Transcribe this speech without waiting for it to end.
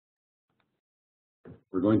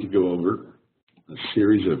we're going to go over a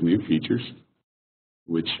series of new features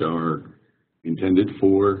which are intended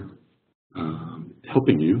for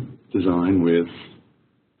helping you design with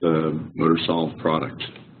the MotorSolve product.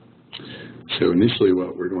 So initially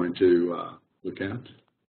what we're going to look at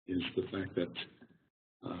is the fact that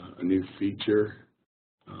a new feature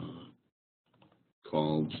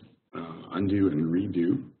called undo and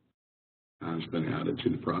redo has been added to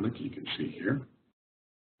the product. You can see here.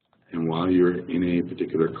 And while you're in a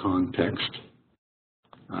particular context,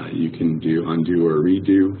 you can do undo or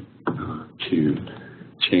redo to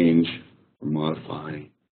change or modify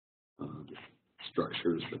the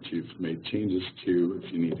structures that you've made changes to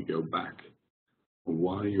if you need to go back.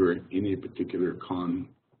 While you're in a particular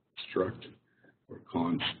construct or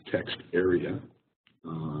context area,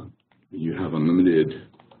 you have unlimited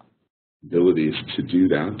abilities to do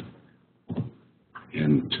that.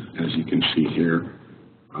 And as you can see here,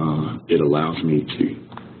 it allows me to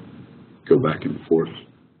go back and forth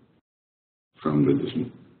from the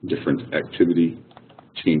different activity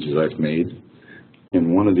changes I've made.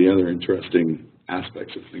 And one of the other interesting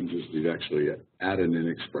aspects of things is we've actually added an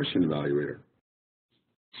expression evaluator.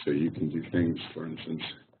 So you can do things, for instance,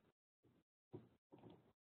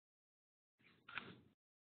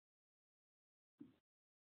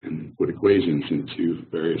 and put equations into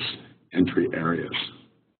various entry areas.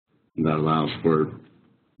 And that allows for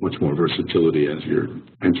much more versatility as you're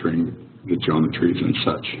entering the geometries and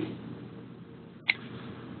such.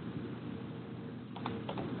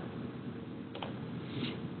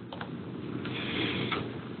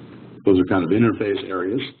 Those are kind of interface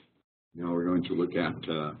areas. Now we're going to look at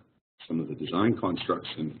some of the design constructs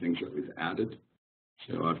and things that we've added.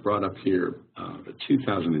 So I've brought up here the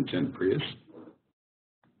 2010 Prius,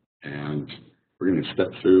 and we're going to step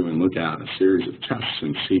through and look at a series of tests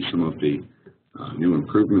and see some of the new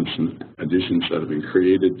improvements and additions that have been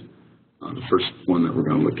created. The first one that we're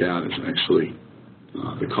going to look at is actually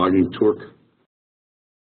the cogging torque.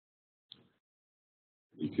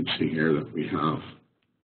 You can see here that we have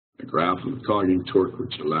a graph of the cogging torque,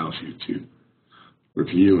 which allows you to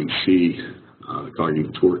review and see the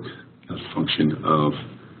cogging torque as a function of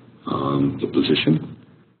the position.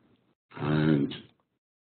 And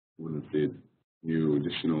one of the new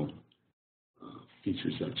additional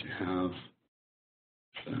features that you have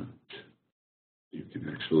is that you can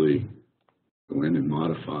actually go in and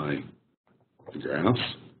modify the graphs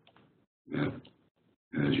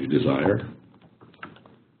as you desire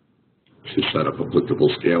to set up applicable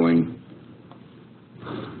scaling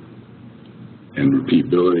and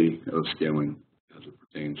repeatability of scaling as it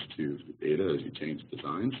pertains to the data as you change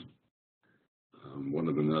designs. One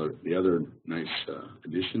of the other nice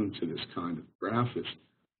addition to this kind of graph is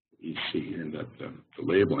you see here that the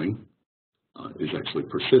labeling is actually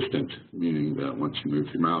persistent, meaning that once you move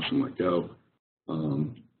your mouse and let go,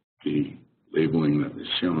 the labeling that is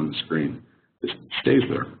shown on the screen stays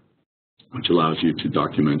there, which allows you to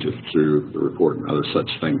document it through the report and other such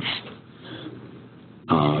things.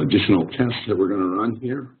 Additional tests that we're going to run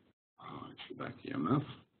here, it's the back EMF.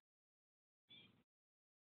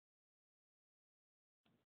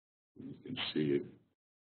 You can see it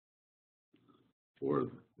for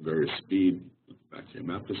various speed, the back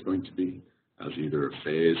EMF is going to be as either a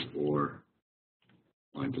phase or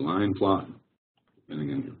line-to-line plot,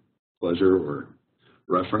 depending on your pleasure or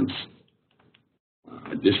reference.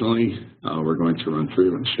 Additionally, we're going to run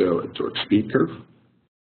through and show a torque speed curve.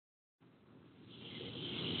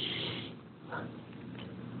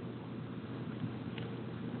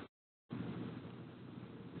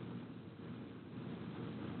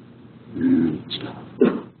 And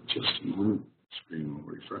just a moment, screen will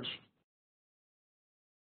refresh.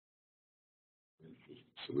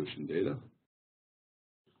 Solution data.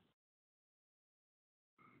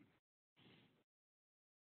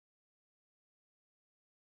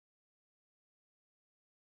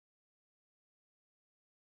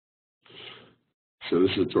 So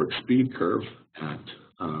this is a torque speed curve at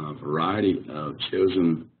a variety of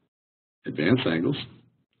chosen advance angles.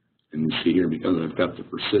 And you see here, because I've got the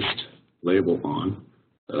persist label on,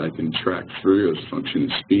 that I can track through as a function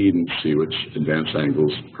of speed and see which advance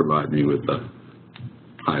angles provide me with the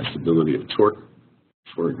highest ability of torque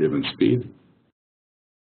for a given speed.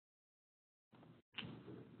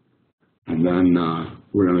 And then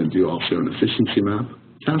we're going to do also an efficiency map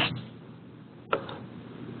test.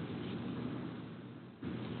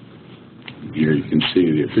 Here you can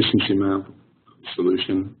see the efficiency map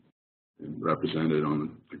solution represented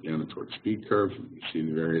on, again, a torque speed curve. You see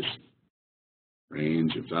the various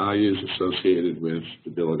range of values associated with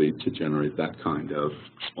the ability to generate that kind of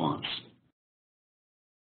response.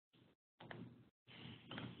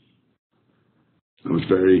 It was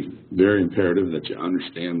very, very imperative that you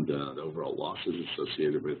understand the overall losses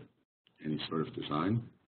associated with any sort of design.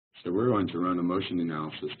 So we're going to run a motion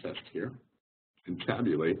analysis test here and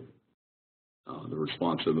tabulate the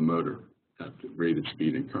response of the motor at the rated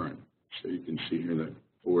speed and current. So you can see here that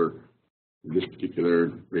for this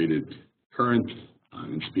particular rated current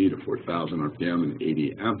and speed of 4,000 RPM and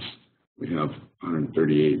 80 amps, we have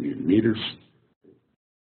 138 Newton meters.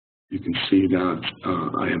 You can see that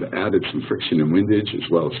I have added some friction and windage as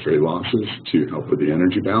well as stray losses to help with the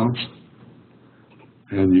energy balance.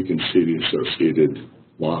 And you can see the associated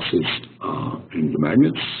losses in the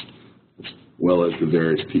magnets, as well as the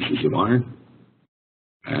various pieces of iron,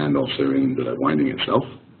 and also in the winding itself.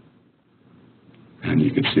 And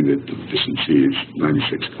you can see that the efficiency is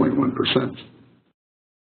 96.1%.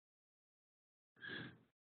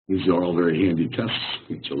 These are all very handy tests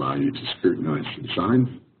which allow you to scrutinize the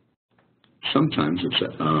design. Sometimes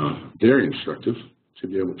it's very instructive to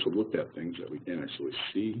be able to look at things that we can't actually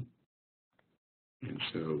see. And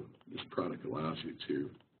so this product allows you to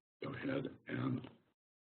go ahead and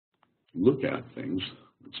look at things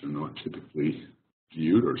which are not typically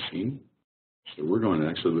viewed or seen. So we're going to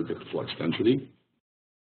actually look at the flux density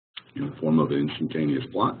in the form of an instantaneous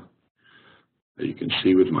plot. You can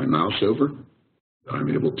see with my mouse over, I'm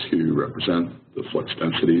able to represent the flux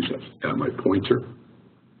densities at my pointer.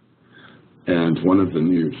 And one of the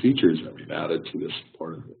new features that we've added to this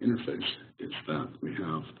part of the interface is that we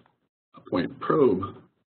have a point probe.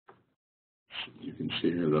 You can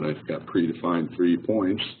see here that I've got predefined 3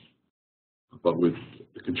 points, but with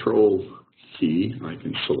the control key, I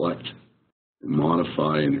can select and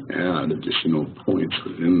modify and add additional points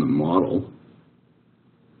within the model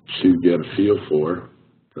to get a feel for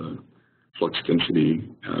the flux density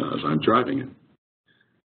as I'm driving it.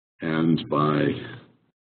 And by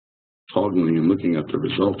toggling and looking at the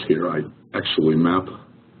results here, I actually map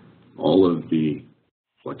all of the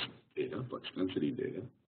flux density data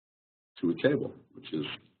to a table, which is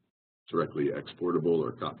directly exportable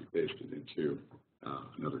or copy-pasted into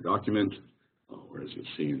another document. Or as you'll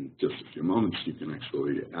see in just a few moments, you can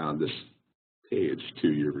actually add this page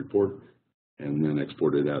to your report and then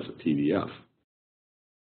export it as a PDF.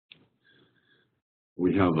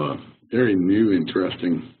 We have a very new,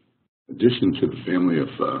 interesting addition to the family of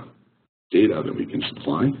data that we can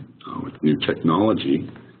supply. With new technology,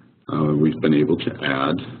 we've been able to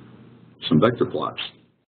add some vector plots.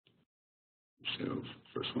 So the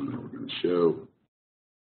first one that we're going to show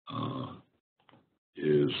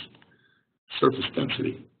is surface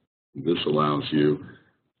density. This allows you,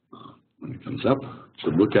 when it comes up, to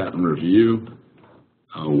look at and review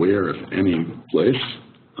where, if any place,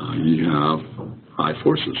 you have high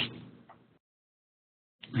forces.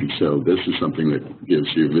 And so this is something that gives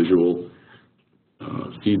you visual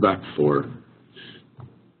feedback for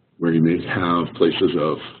where you may have places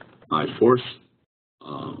of high force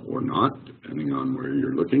or not, depending on where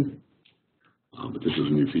you're looking. But this is a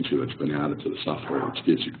new feature that's been added to the software, which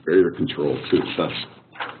gives you greater control to assess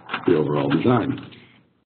the overall design.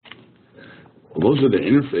 Well, those are the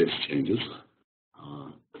interface changes.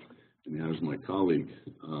 And as my colleague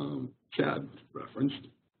Chad referenced,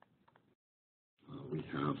 we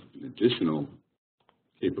have an additional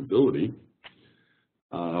capability,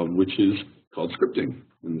 which is called scripting.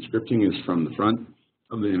 And the scripting is from the front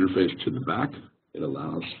of the interface to the back. It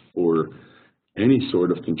allows for any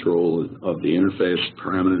sort of control of the interface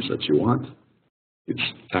parameters that you want. It's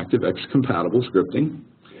ActiveX compatible scripting,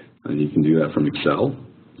 and you can do that from Excel.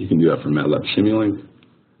 You can do that from MATLAB Simulink.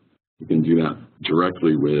 You can do that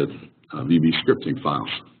directly with VB scripting files.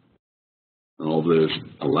 And all of those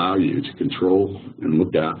allow you to control and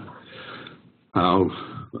look at how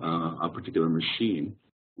a particular machine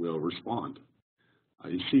will respond.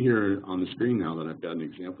 You see here on the screen now that I've got an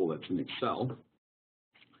example that's in Excel.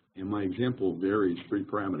 And my example varies 3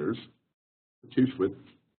 parameters: the tooth width,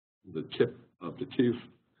 the tip of the tooth,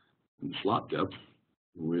 and the slot depth,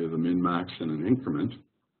 with a min-max and an increment.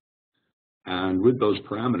 And with those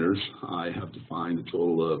parameters, I have defined a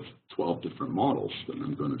total of 12 different models that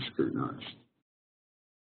I'm going to scrutinize.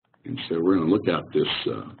 And so we're going to look at this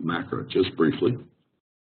macro just briefly.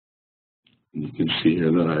 And you can see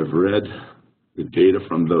here that I've read the data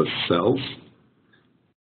from those cells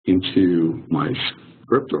into my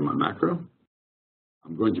script or my macro.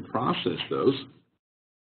 I'm going to process those,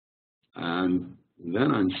 and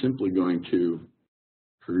then I'm simply going to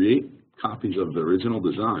create copies of the original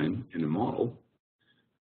design in a model,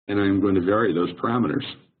 and I'm going to vary those parameters.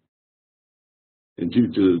 And due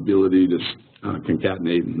to the ability to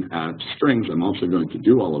concatenate and add strings, I'm also going to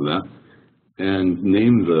do all of that and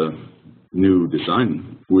name the new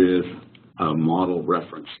design with a model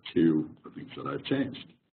reference to the things that I've changed.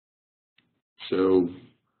 So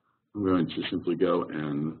I'm going to simply go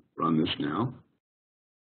and run this now.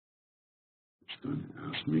 It's going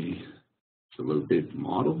to ask me to locate the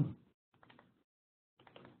model.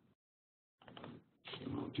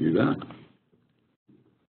 So I'll do that.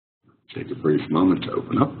 Take a brief moment to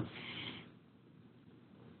open up.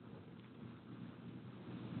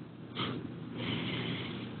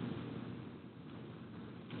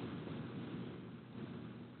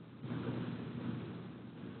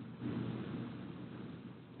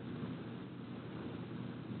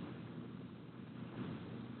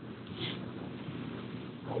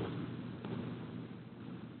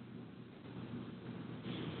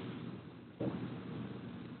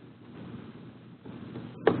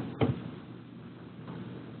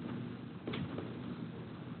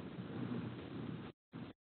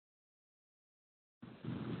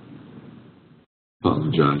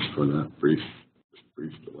 Apologize for that brief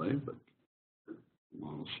delay, but the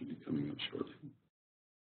model should be coming up shortly.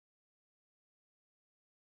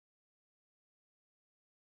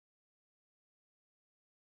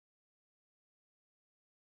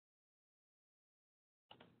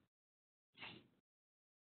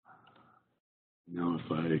 Now,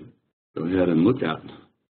 if I go ahead and look at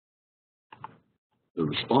the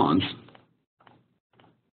response,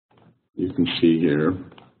 you can see here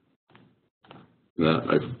that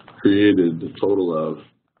I've created a total of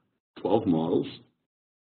 12 models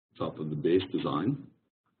on top of the base design.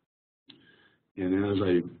 And as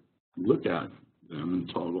I look at them and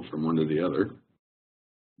toggle from one to the other,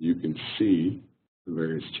 you can see the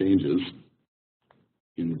various changes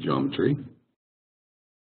in the geometry.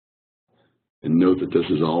 And note that this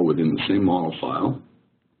is all within the same model file.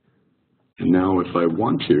 And now if I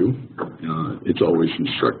want to, it's always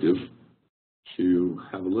instructive to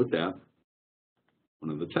have a look at one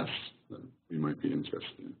of the tests that we might be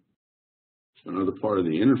interested in. So another part of the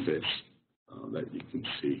interface that you can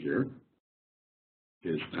see here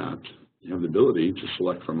is that you have the ability to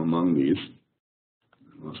select from among these.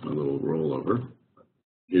 I lost my little rollover.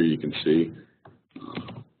 Here you can see,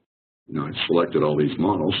 I've selected all these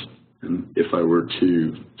models, and if I were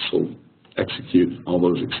to execute all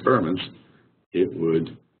those experiments, it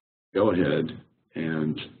would go ahead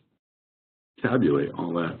and tabulate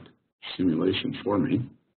all that simulation for me,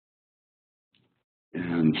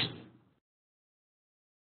 and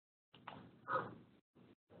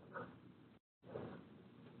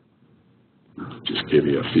just give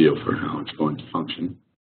you a feel for how it's going to function.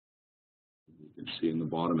 You can see in the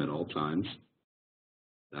bottom at all times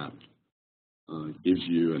that gives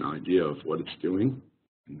you an idea of what it's doing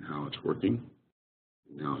and how it's working.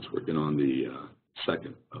 Now it's working on the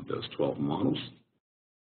second of those 12 models.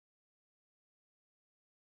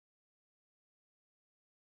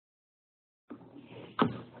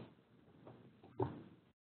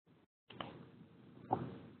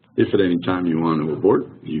 If at any time you want to abort,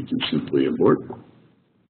 you can simply abort,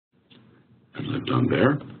 as I've done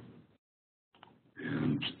there,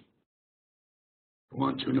 and go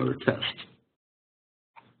on to another test.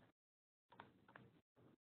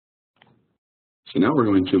 So now we're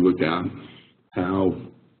going to look at how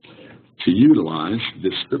to utilize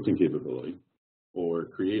this scripting capability for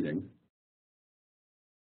creating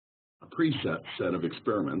a preset set of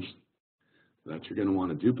experiments that you're going to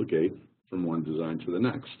want to duplicate from one design to the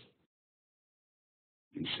next.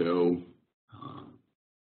 And so,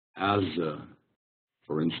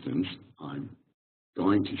 for instance, I'm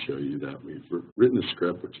going to show you that we've written a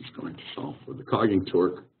script which is going to solve for the cogging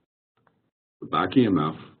torque, the back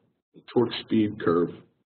EMF, the torque speed curve,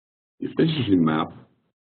 the efficiency map,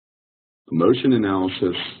 the motion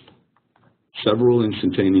analysis, several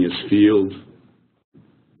instantaneous field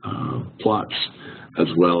plots, as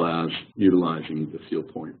well as utilizing the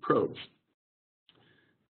field point probes.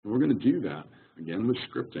 And we're going to do that again with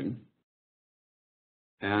scripting.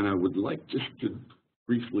 And I would like just to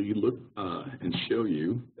briefly look and show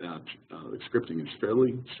you that the scripting is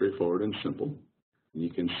fairly straightforward and simple. And you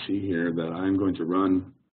can see here that I'm going to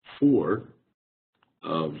run 4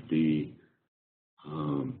 of the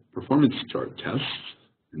performance chart tests.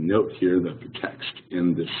 And note here that the text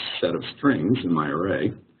in this set of strings in my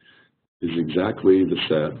array is exactly the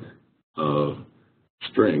set of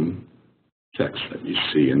string text that you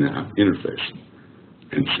see in that interface.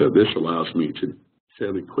 And so this allows me to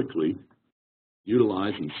fairly quickly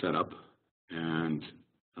utilize and set up and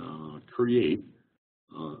create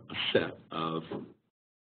a set of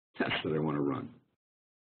tests that I want to run.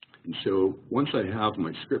 And so once I have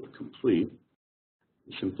my script complete,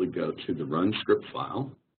 I simply go to the run script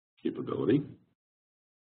file capability.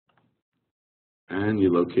 and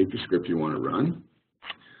you locate the script you want to run.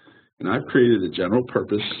 And I've created a general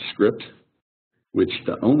purpose script, which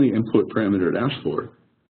the only input parameter it asks for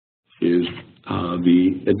is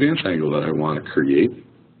the advance angle that I want to create,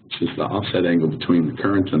 which is the offset angle between the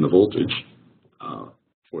current and the voltage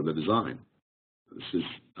for the design. This is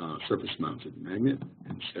surface-mounted magnet,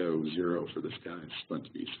 and so 0 for this guy is going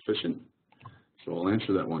to be sufficient. So I'll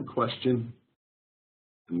answer that one question,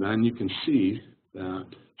 and then you can see that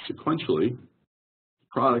sequentially, the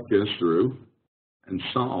product goes through and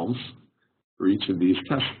solves for each of these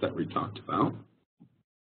tests that we talked about,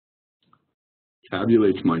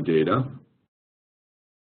 tabulates my data,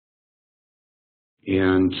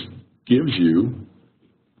 and gives you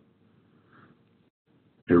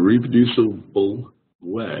a reproducible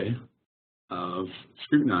way of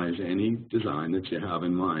scrutinize any design that you have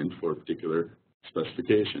in mind for a particular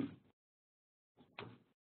specification.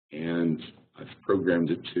 And I've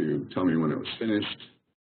programmed it to tell me when it was finished,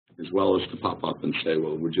 as well as to pop up and say,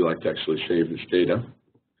 well, would you like to actually save this data?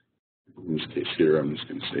 In this case here, I'm just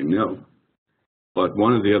going to say no. But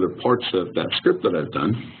one of the other parts of that script that I've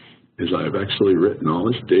done is I've actually written all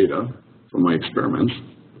this data from my experiments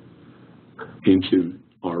into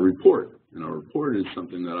our report. And our report is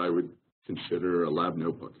something that I would consider a lab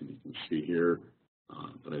notebook. And you can see here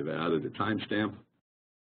that I've added a timestamp,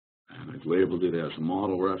 and I've labeled it as a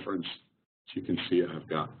model reference. As you can see, I've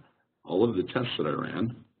got all of the tests that I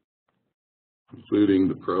ran, including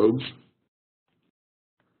the probes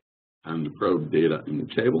and the probe data in the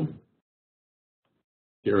table.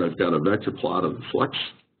 Here I've got a vector plot of the flux,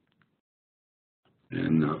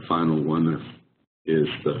 and the final one is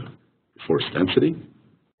the force density.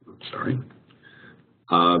 Sorry.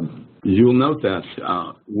 You'll note that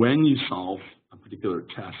when you solve a particular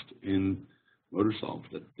test in MotorSolve,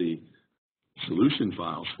 that the solution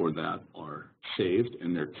files for that are saved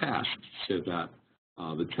and they're cached so that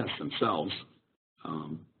the tests themselves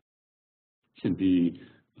can be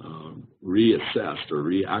reassessed or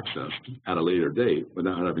reaccessed at a later date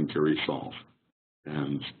without having to resolve.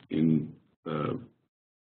 And in the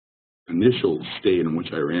initial state in which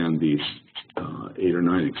I ran these 8 or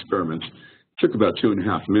 9 experiments, it took about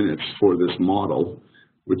 2.5 minutes for this model,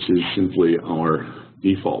 which is simply our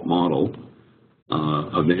default model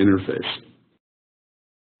of the interface.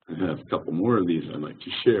 I have a couple more of these I'd like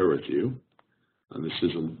to share with you. This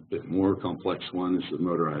is a bit more complex one. This is a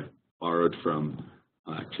motor I borrowed from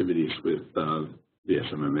activities with the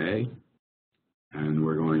SMMA, and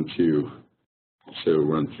we're going to also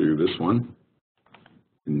run through this one.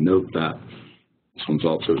 And note that this one's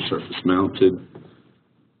also surface mounted,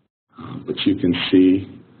 but you can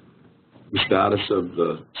see the status of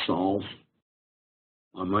the solve.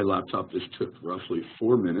 On my laptop, this took roughly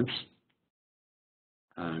 4 minutes.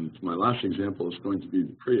 And my last example is going to be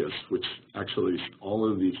the Prius, which actually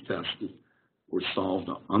all of these tests were solved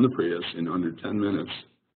on the Prius in under 10 minutes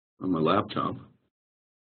on my laptop.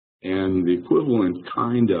 And the equivalent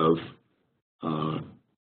kind of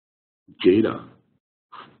data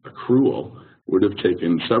accrual would have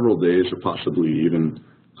taken several days or possibly even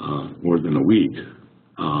more than a week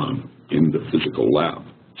in the physical lab.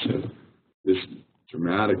 So this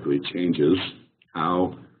dramatically changes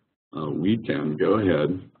how we can go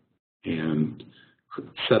ahead and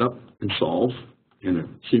set up and solve and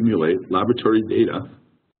accumulate laboratory data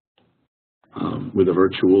with a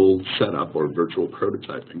virtual setup or virtual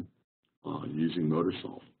prototyping using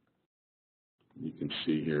MotorSolve. You can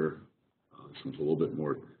see here, this one's a little bit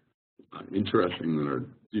more interesting than our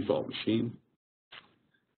default machine.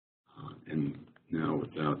 And now,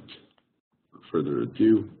 without further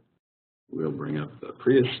ado, we'll bring up the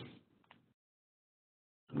Prius,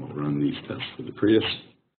 and we'll run these tests for the Prius.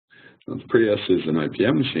 Now, the Prius is an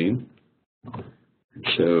IPM machine,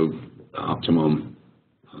 so the optimum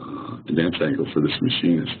advance angle for this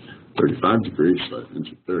machine is 35 degrees, so I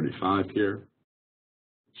enter 35 here.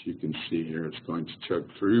 As you can see here, it's going to chug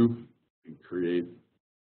through and create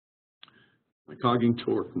my cogging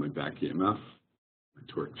torque, my back EMF, my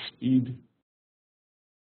torque speed.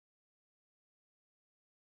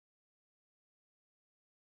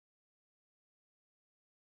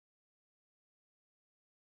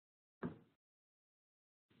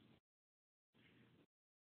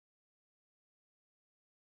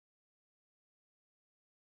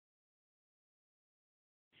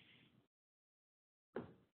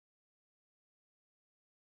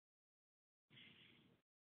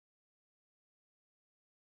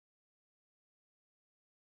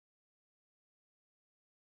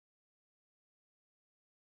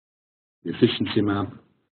 The efficiency map.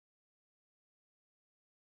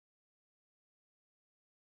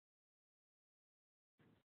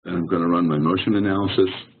 Then I'm going to run my motion analysis,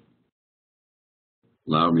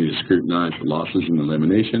 allow me to scrutinize the losses in the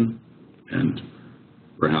lamination and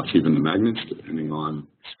perhaps even the magnets, depending on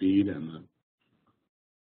speed and the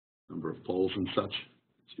number of poles and such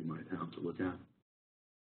that you might have to look at.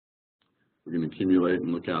 We're going to accumulate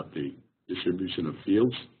and look at the distribution of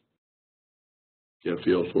fields, get a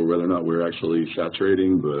feel for whether or not we're actually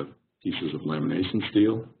saturating the pieces of lamination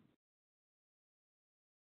steel.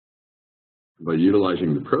 By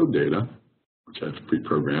utilizing the probe data, which I've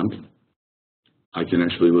pre-programmed, I can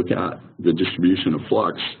actually look at the distribution of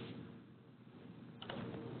flux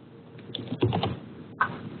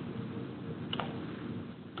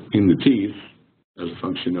in the teeth as a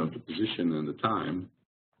function of the position and the time.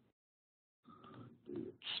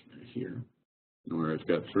 It's right here, where I've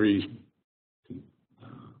got three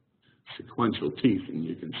sequential teeth, and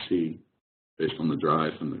you can see, based on the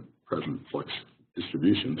drive and the present flux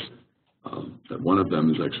distributions, that one of them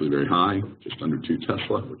is actually very high, just under 2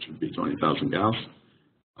 Tesla, which would be 20,000 Gauss.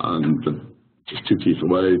 Just 2 teeth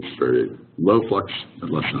away, it's very low flux at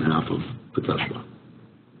less than half of the Tesla.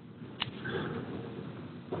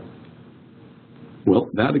 Well,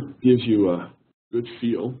 that gives you a good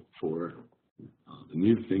feel for the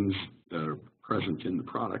new things that are present in the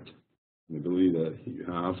product, and the ability that you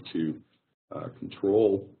have to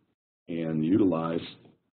control and utilize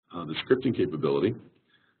the scripting capability.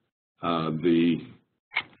 The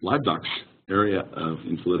LiveDocs area of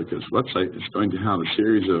Infolytica's website is going to have a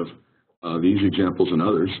series of these examples and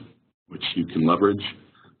others, which you can leverage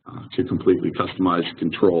to completely customize and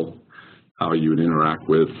control how you would interact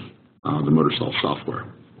with the MotorSolve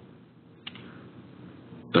software.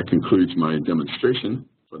 That concludes my demonstration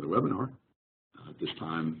for the webinar. At this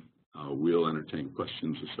time, we'll entertain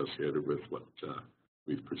questions associated with what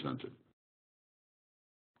we've presented.